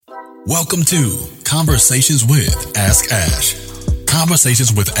Welcome to Conversations with Ask Ash.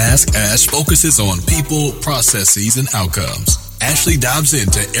 Conversations with Ask Ash focuses on people, processes, and outcomes. Ashley dives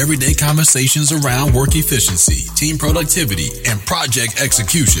into everyday conversations around work efficiency, team productivity, and project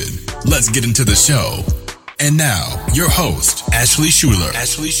execution. Let's get into the show. And now, your host, Ashley Schuler.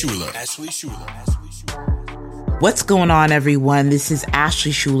 What's going on, everyone? This is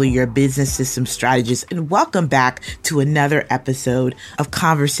Ashley Schuler, your business systems strategist, and welcome back to another episode of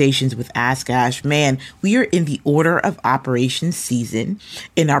Conversations with Ask Ash. Man, we are in the order of operations season.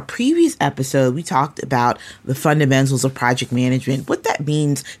 In our previous episode, we talked about the fundamentals of project management, what that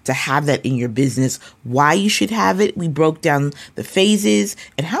means to have that in your business, why you should have it. We broke down the phases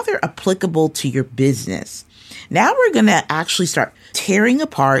and how they're applicable to your business. Now we're going to actually start tearing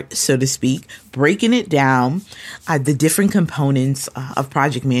apart, so to speak, breaking it down, the different components of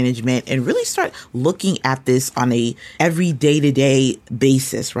project management, and really start looking at this on a every day-to-day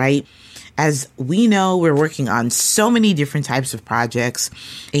basis, right? As we know, we're working on so many different types of projects,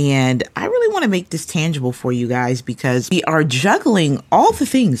 and I really want to make this tangible for you guys because we are juggling all the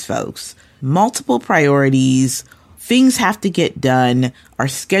things, folks. Multiple priorities. Things have to get done. Our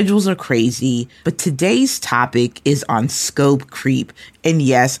schedules are crazy. But today's topic is on scope creep. And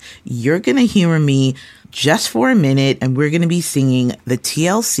yes, you're going to humor me just for a minute. And we're going to be singing the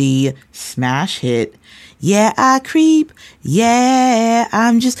TLC smash hit, "Yeah, I creep. Yeah,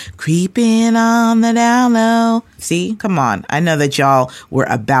 I'm just creeping on the down low." See, come on. I know that y'all were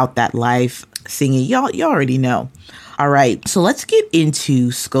about that life singing. Y'all already know. All right, so let's get into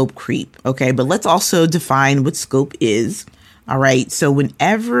scope creep, okay? But let's also define what scope is, all right? So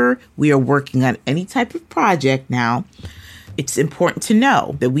whenever we are working on any type of project now, it's important to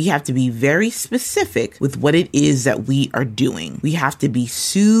know that we have to be very specific with what it is that we are doing. We have to be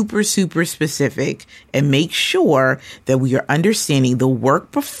super specific and make sure that we are understanding the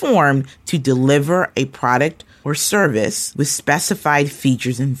work performed to deliver a product or service with specified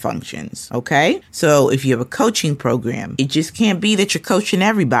features and functions, okay? So if you have a coaching program, it just can't be that you're coaching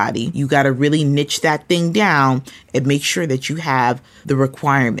everybody. You got to really niche that thing down and make sure that you have the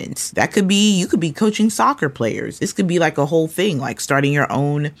requirements. That could be, you could be coaching soccer players. This could be like a whole thing, like starting your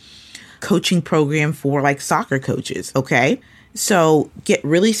own coaching program for like soccer coaches, okay? So get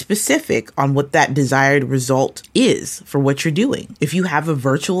really specific on what that desired result is for what you're doing. If you have a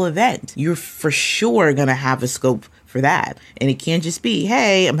virtual event, you're for sure going to have a scope for that. And it can't just be,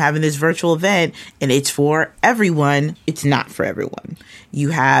 hey, I'm having this virtual event and it's for everyone. It's not for everyone. You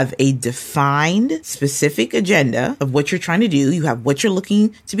have a defined specific agenda of what you're trying to do. You have what you're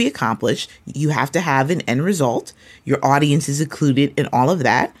looking to be accomplished. You have to have an end result. Your audience is included in all of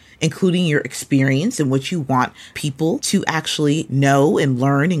that, including your experience and what you want people to actually know and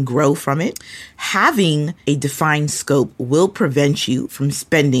learn and grow from it. Having a defined scope will prevent you from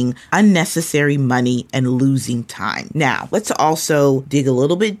spending unnecessary money and losing time. Now, let's also dig a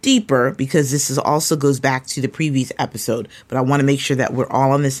little bit deeper because this also goes back to the previous episode, but I want to make sure that we're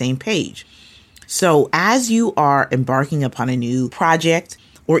all on the same page. So as you are embarking upon a new project,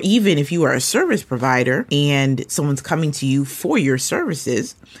 or even if you are a service provider and someone's coming to you for your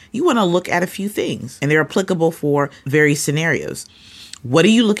services, you want to look at a few things, and they're applicable for various scenarios. What are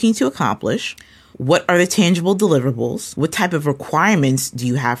you looking to accomplish? What are the tangible deliverables? What type of requirements do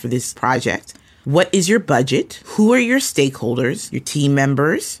you have for this project? What is your budget? Who are your stakeholders, your team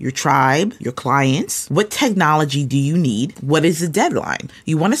members, your tribe, your clients? What technology do you need? What is the deadline?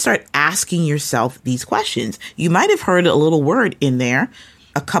 You want to start asking yourself these questions. You might have heard a little word in there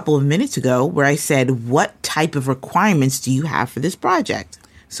a couple of minutes ago where I said, what type of requirements do you have for this project?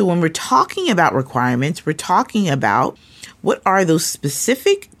 So when we're talking about requirements, we're talking about what are those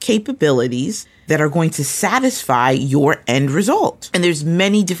specific capabilities that are going to satisfy your end result. And there's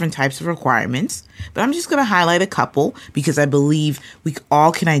many different types of requirements, but I'm just going to highlight a couple because I believe we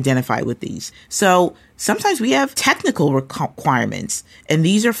all can identify with these. So sometimes we have technical requirements, and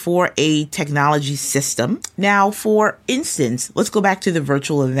these are for a technology system. Now, for instance, let's go back to the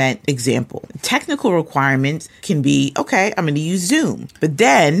virtual event example. Technical requirements can be, okay, I'm going to use Zoom. But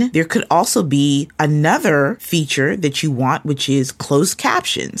then there could also be another feature that you want, which is closed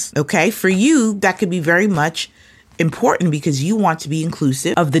captions. Okay, for you, that could be very much important because you want to be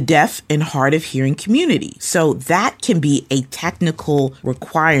inclusive of the deaf and hard of hearing community. So that can be a technical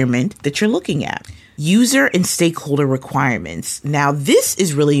requirement that you're looking at. User and stakeholder requirements. Now, this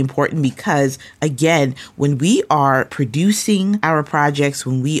is really important because, again, when we are producing our projects,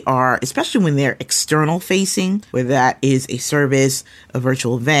 especially when they're external facing, whether that is a service, a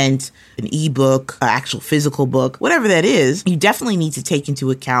virtual event, an ebook, an actual physical book, whatever that is, you definitely need to take into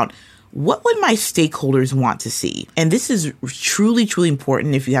account what would my stakeholders want to see? And this is truly, truly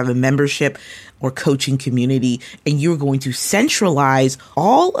important if you have a membership or coaching community and you're going to centralize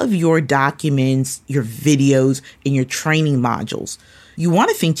all of your documents, your videos, and your training modules. You want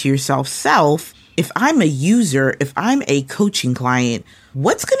to think to yourself, if I'm a user, if I'm a coaching client,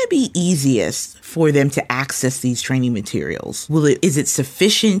 what's going to be easiest for them to access these training materials? Is it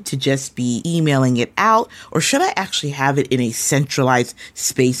sufficient to just be emailing it out, or should I actually have it in a centralized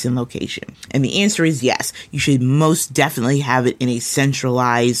space and location? And the answer is yes. You should most definitely have it in a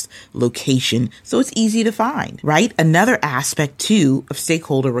centralized location so it's easy to find, right? Another aspect too of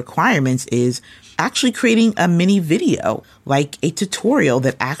stakeholder requirements is actually creating a mini video, like a tutorial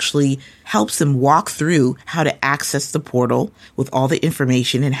that actually helps them walk through how to access the portal with all the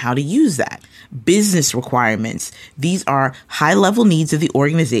information and how to use that. Business requirements. These are high-level needs of the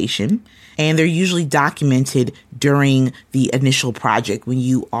organization, and they're usually documented during the initial project when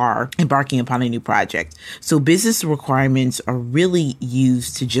you are embarking upon a new project. So business requirements are really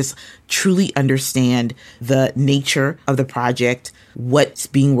used to just truly understand the nature of the project, what's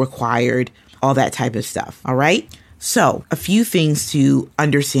being required, all that type of stuff. All right. So a few things to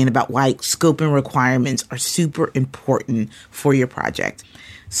understand about why scope and requirements are super important for your project.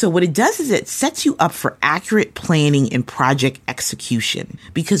 So what it does is it sets you up for accurate planning and project execution,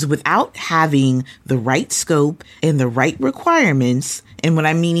 because without having the right scope and the right requirements, and when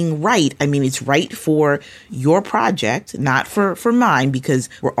I'm meaning right, I mean it's right for your project, not for mine, because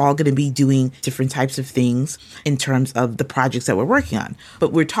we're all going to be doing different types of things in terms of the projects that we're working on.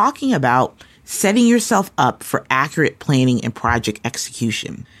 But we're talking about setting yourself up for accurate planning and project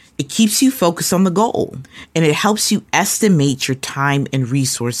execution. It keeps you focused on the goal, and it helps you estimate your time and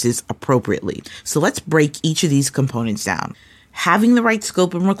resources appropriately. So let's break each of these components down. Having the right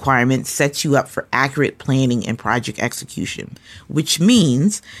scope and requirements sets you up for accurate planning and project execution, which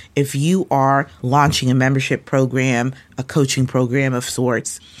means if you are launching a membership program, a coaching program of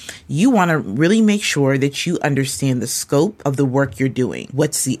sorts, you want to really make sure that you understand the scope of the work you're doing.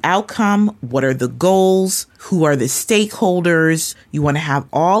 What's the outcome? What are the goals? Who are the stakeholders? You want to have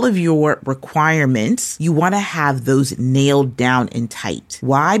all of your requirements. You want to have those nailed down and tight.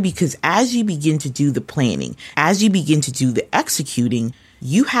 Why? Because as you begin to do the planning, as you begin to do the executing,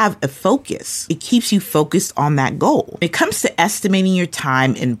 you have a focus. It keeps you focused on that goal. When it comes to estimating your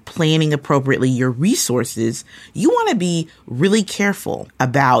time and planning appropriately your resources, you want to be really careful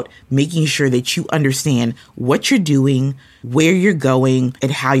about making sure that you understand what you're doing, where you're going,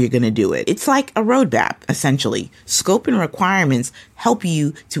 and how you're going to do it. It's like a roadmap, essentially. Scope and requirements help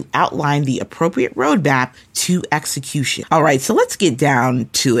you to outline the appropriate roadmap to execution. All right, so let's get down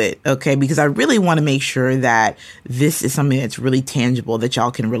to it, okay? Because I really want to make sure that this is something that's really tangible that y'all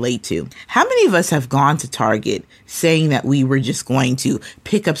can relate to. How many of us have gone to Target saying that we were just going to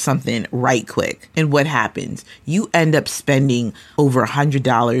pick up something right quick? And what happens? You end up spending over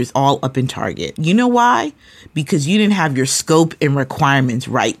 $100 all up in Target. You know why? Because you didn't have your scope and requirements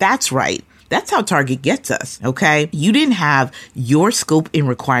right. That's right. That's how Target gets us, okay? You didn't have your scope and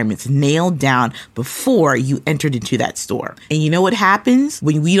requirements nailed down before you entered into that store. And you know what happens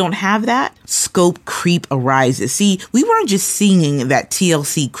when we don't have that? Scope creep arises. See, we weren't just singing that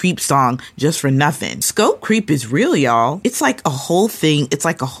TLC creep song just for nothing. Scope creep is real, y'all. It's like a whole thing. It's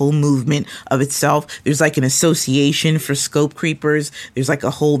like a whole movement of itself. There's like an association for scope creepers. There's like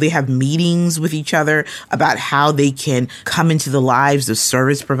they have meetings with each other about how they can come into the lives of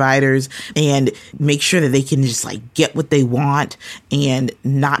service providers and make sure that they can just like get what they want and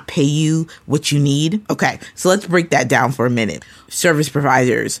not pay you what you need. Okay, so let's break that down for a minute. Service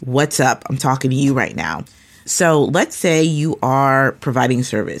providers, what's up? I'm talking to you right now. So let's say you are providing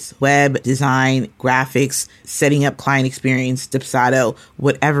service, web design, graphics, setting up client experience, Dipsado,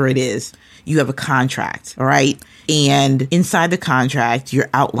 whatever it is. You have a contract, all right? And inside the contract, you're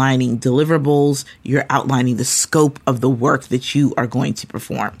outlining deliverables, you're outlining the scope of the work that you are going to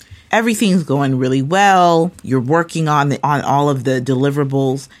perform. Everything's going really well. You're working on all of the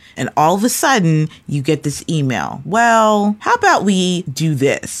deliverables, and all of a sudden you get this email. Well, how about we do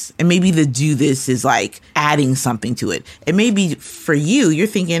this? And maybe the do this is like adding something to it. And maybe for you, you're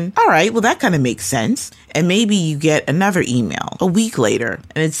thinking, all right, well, that kind of makes sense. And maybe you get another email a week later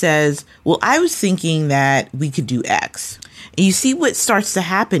and it says, well, I was thinking that we could do X. And you see what starts to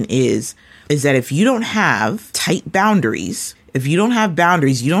happen is that if you don't have tight boundaries, if you don't have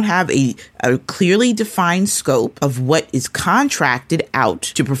boundaries, you don't have a clearly defined scope of what is contracted out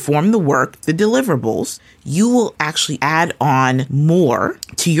to perform the work, the deliverables, you will actually add on more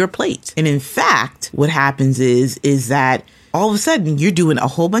to your plate. And in fact, what happens is that all of a sudden you're doing a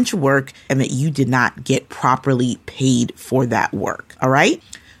whole bunch of work and that you did not get properly paid for that work. All right.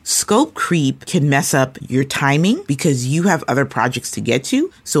 Scope creep can mess up your timing because you have other projects to get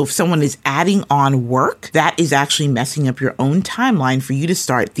to. So if someone is adding on work, that is actually messing up your own timeline for you to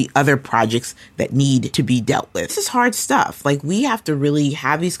start the other projects that need to be dealt with. This is hard stuff. Like, we have to really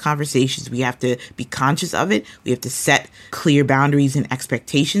have these conversations. We have to be conscious of it. We have to set clear boundaries and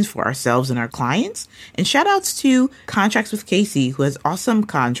expectations for ourselves and our clients. And shout outs to Contracts with Casey, who has awesome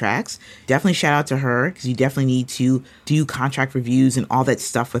contracts. Definitely shout out to her, because you definitely need to do contract reviews and all that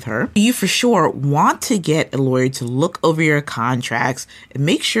stuff with her. You for sure want to get a lawyer to look over your contracts and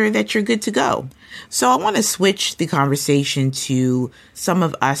make sure that you're good to go. So I want to switch the conversation to some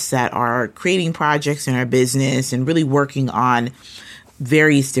of us that are creating projects in our business and really working on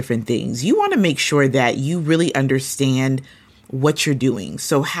various different things. You want to make sure that you really understand what you're doing.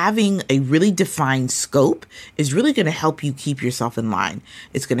 So having a really defined scope is really going to help you keep yourself in line.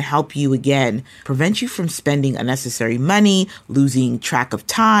 It's going to help you, again, prevent you from spending unnecessary money, losing track of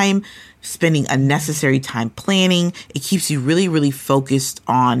time, spending unnecessary time planning. It keeps you really, really focused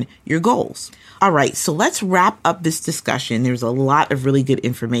on your goals. All right, so let's wrap up this discussion. There's a lot of really good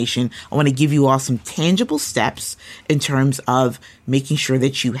information. I want to give you all some tangible steps in terms of making sure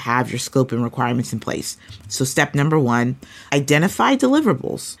that you have your scope and requirements in place. So step number 1, identify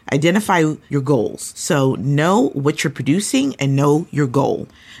deliverables. Identify your goals. So know what you're producing and know your goal.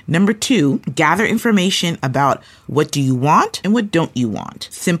 Number 2, gather information about what do you want and what don't you want.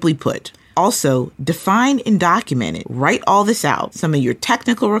 Simply put. Also, define and document it. Write all this out. Some of your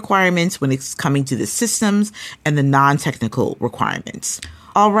technical requirements when it's coming to the systems and the non-technical requirements.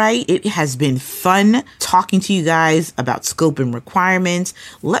 All right, it has been fun talking to you guys about scope and requirements.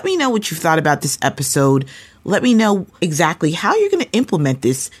 Let me know what you thought about this episode. Let me know exactly how you're going to implement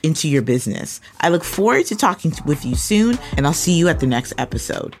this into your business. I look forward to talking with you soon, and I'll see you at the next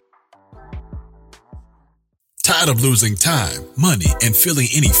episode. Tired of losing time, money, and feeling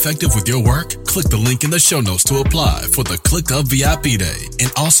ineffective with your work? Click the link in the show notes to apply for the Clicked Up VIP Day.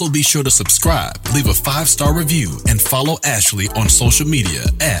 And also be sure to subscribe, leave a 5-star review, and follow Ashley on social media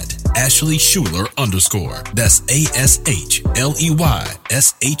at Ashley Schuler _. That's ASHLEYSHULER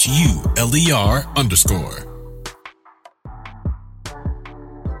 _.